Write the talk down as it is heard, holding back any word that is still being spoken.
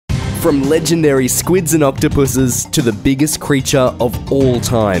From legendary squids and octopuses to the biggest creature of all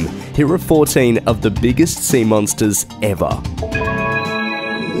time, here are 14 of the biggest sea monsters ever.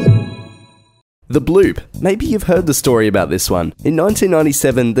 The bloop. Maybe you've heard the story about this one. In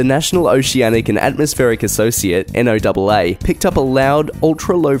 1997, the National Oceanic and Atmospheric Associate, NOAA, picked up a loud,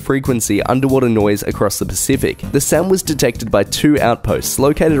 ultra-low frequency underwater noise across the Pacific. The sound was detected by two outposts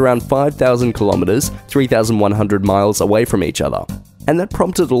located around 5,000 kilometers, 3,100 miles away from each other. And that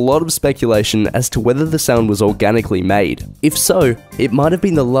prompted a lot of speculation as to whether the sound was organically made. If so, it might have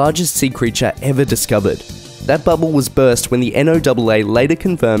been the largest sea creature ever discovered. That bubble was burst when the NOAA later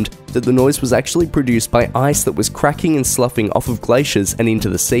confirmed that the noise was actually produced by ice that was cracking and sloughing off of glaciers and into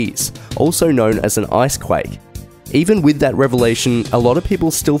the seas, also known as an ice quake. Even with that revelation, a lot of people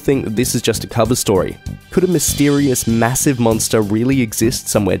still think that this is just a cover story. Could a mysterious, massive monster really exist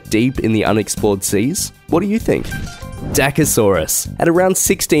somewhere deep in the unexplored seas? What do you think? Dacosaurus. At around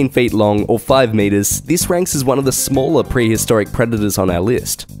 16 feet long or 5 meters, this ranks as one of the smaller prehistoric predators on our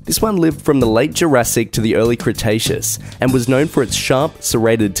list. This one lived from the late Jurassic to the early Cretaceous and was known for its sharp,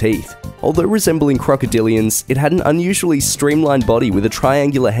 serrated teeth. Although resembling crocodilians, it had an unusually streamlined body with a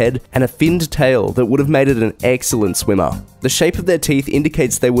triangular head and a finned tail that would have made it an excellent swimmer. The shape of their teeth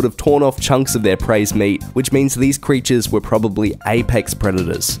indicates they would have torn off chunks of their prey's meat, which means these creatures were probably apex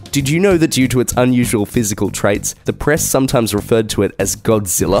predators. Did you know that due to its unusual physical traits, the press sometimes referred to it as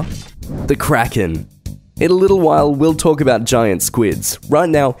Godzilla? The Kraken. In a little while, we'll talk about giant squids. Right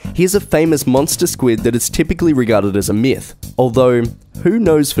now, here's a famous monster squid that is typically regarded as a myth, although who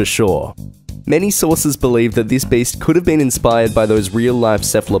knows for sure. Many sources believe that this beast could have been inspired by those real-life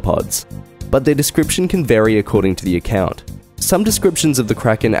cephalopods, but their description can vary according to the account. Some descriptions of the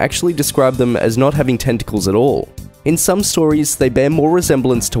Kraken actually describe them as not having tentacles at all. In some stories, they bear more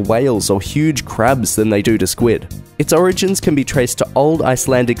resemblance to whales or huge crabs than they do to squid. Its origins can be traced to old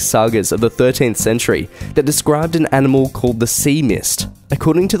Icelandic sagas of the 13th century that described an animal called the sea mist.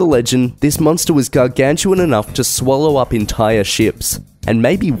 According to the legend, this monster was gargantuan enough to swallow up entire ships, and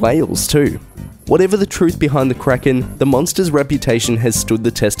maybe whales too. Whatever the truth behind the Kraken, the monster's reputation has stood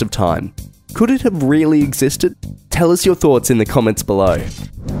the test of time. Could it have really existed? Tell us your thoughts in the comments below.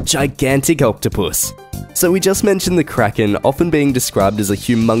 Gigantic octopus. So we just mentioned the Kraken often being described as a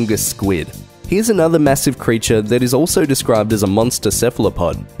humongous squid. Here's another massive creature that is also described as a monster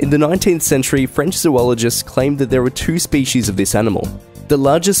cephalopod. In the 19th century, French zoologists claimed that there were two species of this animal. The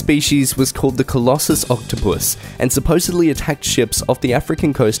largest species was called the Colossus octopus and supposedly attacked ships off the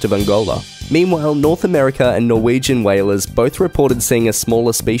African coast of Angola. Meanwhile, North America and Norwegian whalers both reported seeing a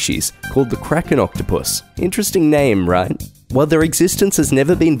smaller species called the Kraken octopus. Interesting name, right? While their existence has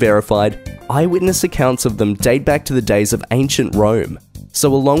never been verified, eyewitness accounts of them date back to the days of ancient Rome.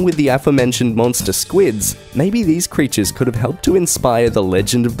 So along with the aforementioned monster squids, maybe these creatures could have helped to inspire the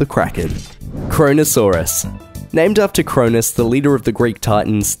legend of the Kraken. Kronosaurus. Named after Cronus, the leader of the Greek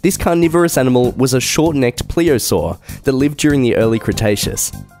Titans, this carnivorous animal was a short-necked plesiosaur that lived during the early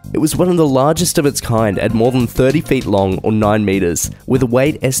Cretaceous. It was one of the largest of its kind at more than 30 feet long or 9 meters, with a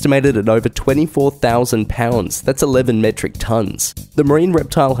weight estimated at over 24,000 pounds, that's 11 metric tons. The marine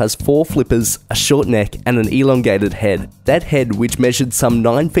reptile has 4 flippers, a short neck, and an elongated head. That head, which measured some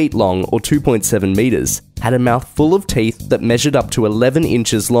 9 feet long or 2.7 meters, had a mouth full of teeth that measured up to 11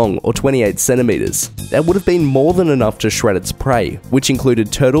 inches long or 28 centimeters. That would have been more than enough to shred its prey, which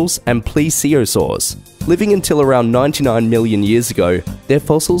included turtles and plesiosaurs. Living until around 99 million years ago, their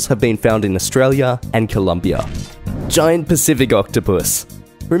fossils have been found in Australia and Colombia. Giant Pacific octopus.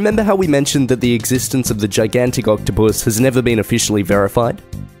 Remember how we mentioned that the existence of the gigantic octopus has never been officially verified?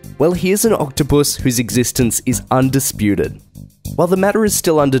 Well, here's an octopus whose existence is undisputed. While the matter is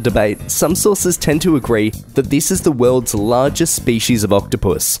still under debate, some sources tend to agree that this is the world's largest species of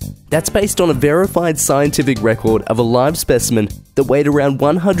octopus. That's based on a verified scientific record of a live specimen that weighed around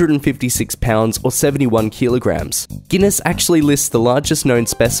 156 pounds or 71 kilograms. Guinness actually lists the largest known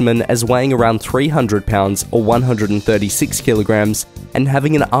specimen as weighing around 300 pounds or 136 kilograms and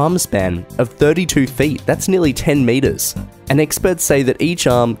having an arm span of 32 feet, that's nearly 10 meters. And experts say that each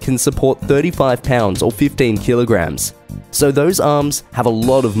arm can support 35 pounds or 15 kilograms. So those arms have a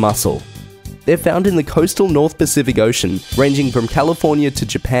lot of muscle. They're found in the coastal North Pacific Ocean, ranging from California to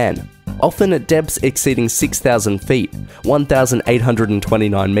Japan, often at depths exceeding 6,000 feet,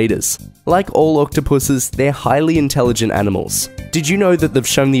 1,829 meters. Like all octopuses, they're highly intelligent animals. Did you know that they've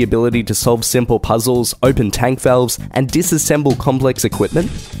shown the ability to solve simple puzzles, open tank valves, and disassemble complex equipment?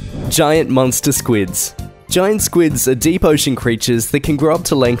 Giant monster squids. Giant squids are deep ocean creatures that can grow up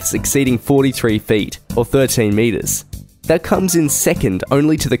to lengths exceeding 43 feet, or 13 meters. That comes in second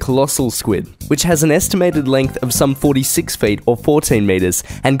only to the colossal squid, which has an estimated length of some 46 feet or 14 meters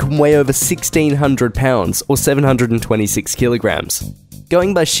and can weigh over 1,600 pounds or 726 kilograms.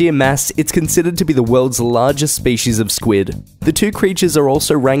 Going by sheer mass, it's considered to be the world's largest species of squid. The two creatures are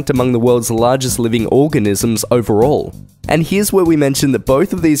also ranked among the world's largest living organisms overall. And here's where we mention that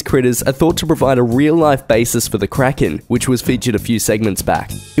both of these critters are thought to provide a real-life basis for the kraken, which was featured a few segments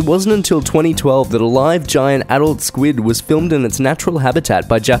back. It wasn't until 2012 that a live giant adult squid was filmed in its natural habitat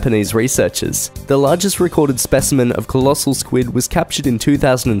by Japanese researchers. The largest recorded specimen of colossal squid was captured in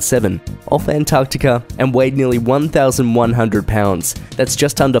 2007, off Antarctica, and weighed nearly 1,100 pounds. That's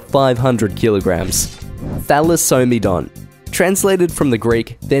just under 500 kilograms. Thalassomedon. Translated from the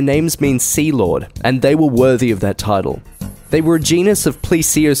Greek, their names mean Sea Lord, and they were worthy of that title. They were a genus of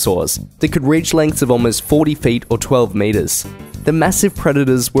plesiosaurs that could reach lengths of almost 40 feet or 12 meters. The massive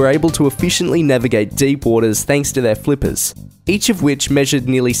predators were able to efficiently navigate deep waters thanks to their flippers, each of which measured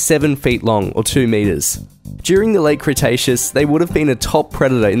nearly 7 feet long or 2 meters. During the Late Cretaceous, they would have been a top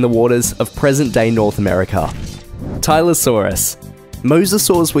predator in the waters of present-day North America. Tylosaurus.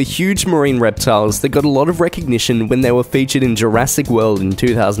 Mosasaurs were huge marine reptiles that got a lot of recognition when they were featured in Jurassic World in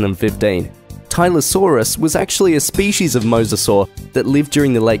 2015. Tylosaurus was actually a species of mosasaur that lived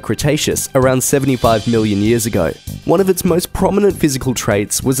during the Late Cretaceous around 75 million years ago. One of its most prominent physical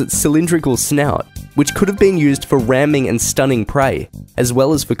traits was its cylindrical snout, which could have been used for ramming and stunning prey, as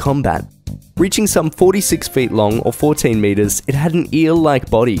well as for combat. Reaching some 46 feet long or 14 meters, it had an eel-like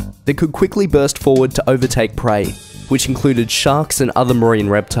body that could quickly burst forward to overtake prey, which included sharks and other marine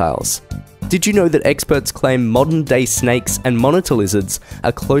reptiles. Did you know that experts claim modern-day snakes and monitor lizards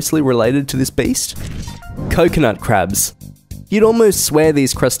are closely related to this beast? Coconut crabs. You'd almost swear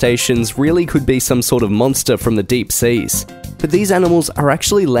these crustaceans really could be some sort of monster from the deep seas, but these animals are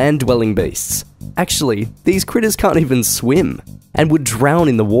actually land-dwelling beasts. Actually, these critters can't even swim, and would drown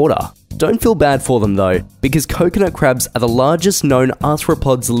in the water. Don't feel bad for them though, because coconut crabs are the largest known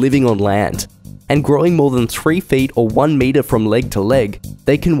arthropods living on land. And growing more than 3 feet or 1 meter from leg to leg,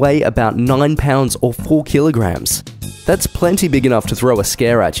 they can weigh about 9 pounds or 4 kilograms. That's plenty big enough to throw a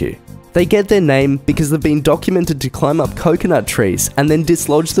scare at you. They get their name because they've been documented to climb up coconut trees and then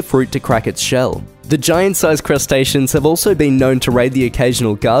dislodge the fruit to crack its shell. The giant-sized crustaceans have also been known to raid the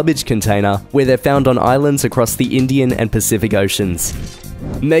occasional garbage container, where they're found on islands across the Indian and Pacific Oceans.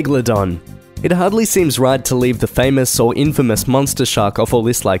 Megalodon. It hardly seems right to leave the famous or infamous monster shark off a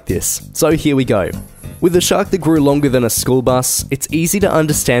list like this, so here we go. With a shark that grew longer than a school bus, it's easy to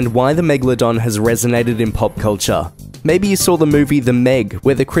understand why the Megalodon has resonated in pop culture. Maybe you saw the movie The Meg,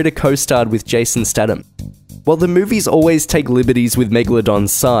 where the critter co-starred with Jason Statham. While the movies always take liberties with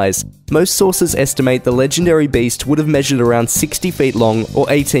Megalodon's size, most sources estimate the legendary beast would have measured around 60 feet long or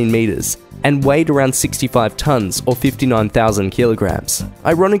 18 meters, and weighed around 65 tons or 59,000 kilograms.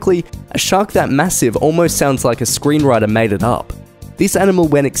 Ironically, a shark that massive almost sounds like a screenwriter made it up. This animal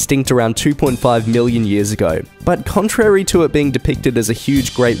went extinct around 2.5 million years ago, but contrary to it being depicted as a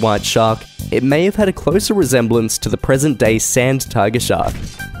huge great white shark, it may have had a closer resemblance to the present-day sand tiger shark.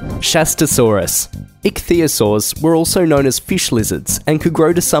 Shastosaurus. Ichthyosaurs were also known as fish lizards and could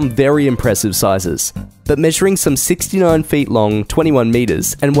grow to some very impressive sizes. But measuring some 69 feet long, 21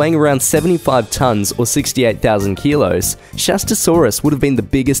 meters, and weighing around 75 tons or 68,000 kilos, Shastosaurus would have been the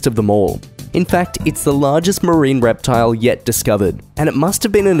biggest of them all. In fact, it's the largest marine reptile yet discovered, and it must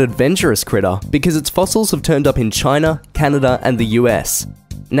have been an adventurous critter because its fossils have turned up in China, Canada, and the US.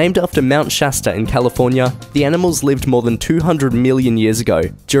 Named after Mount Shasta in California, the animals lived more than 200 million years ago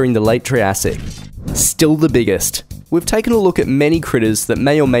during the Late Triassic. Still the biggest. We've taken a look at many critters that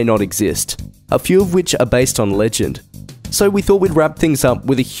may or may not exist, a few of which are based on legend. So we thought we'd wrap things up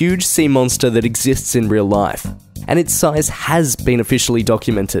with a huge sea monster that exists in real life, and its size has been officially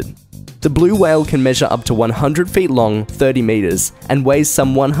documented. The blue whale can measure up to 100 feet long, 30 meters, and weighs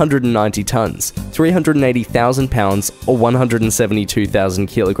some 190 tons, 380,000 pounds, or 172,000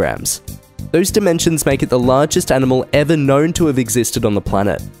 kilograms. Those dimensions make it the largest animal ever known to have existed on the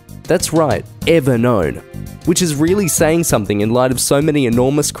planet. That's right, ever known. Which is really saying something in light of so many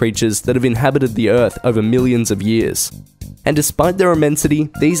enormous creatures that have inhabited the Earth over millions of years. And despite their immensity,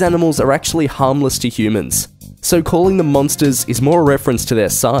 these animals are actually harmless to humans. So calling them monsters is more a reference to their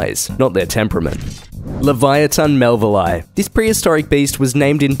size, not their temperament. Leviathan melvillei. This prehistoric beast was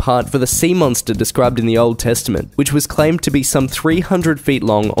named in part for the sea monster described in the Old Testament, which was claimed to be some 300 feet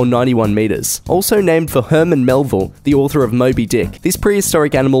long or 91 meters. Also named for Herman Melville, the author of Moby Dick. This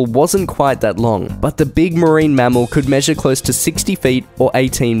prehistoric animal wasn't quite that long, but the big marine mammal could measure close to 60 feet or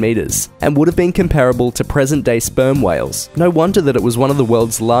 18 meters, and would have been comparable to present-day sperm whales. No wonder that it was one of the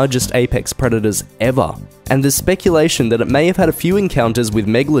world's largest apex predators ever. and there's speculation that it may have had a few encounters with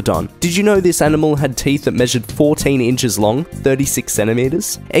Megalodon. Did you know this animal had teeth that measured 14 inches long, 36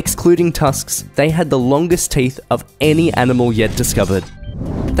 centimeters? Excluding tusks, they had the longest teeth of any animal yet discovered.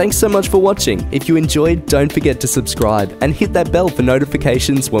 Thanks so much for watching. If you enjoyed, don't forget to subscribe and hit that bell for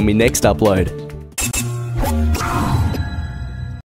notifications when we next upload.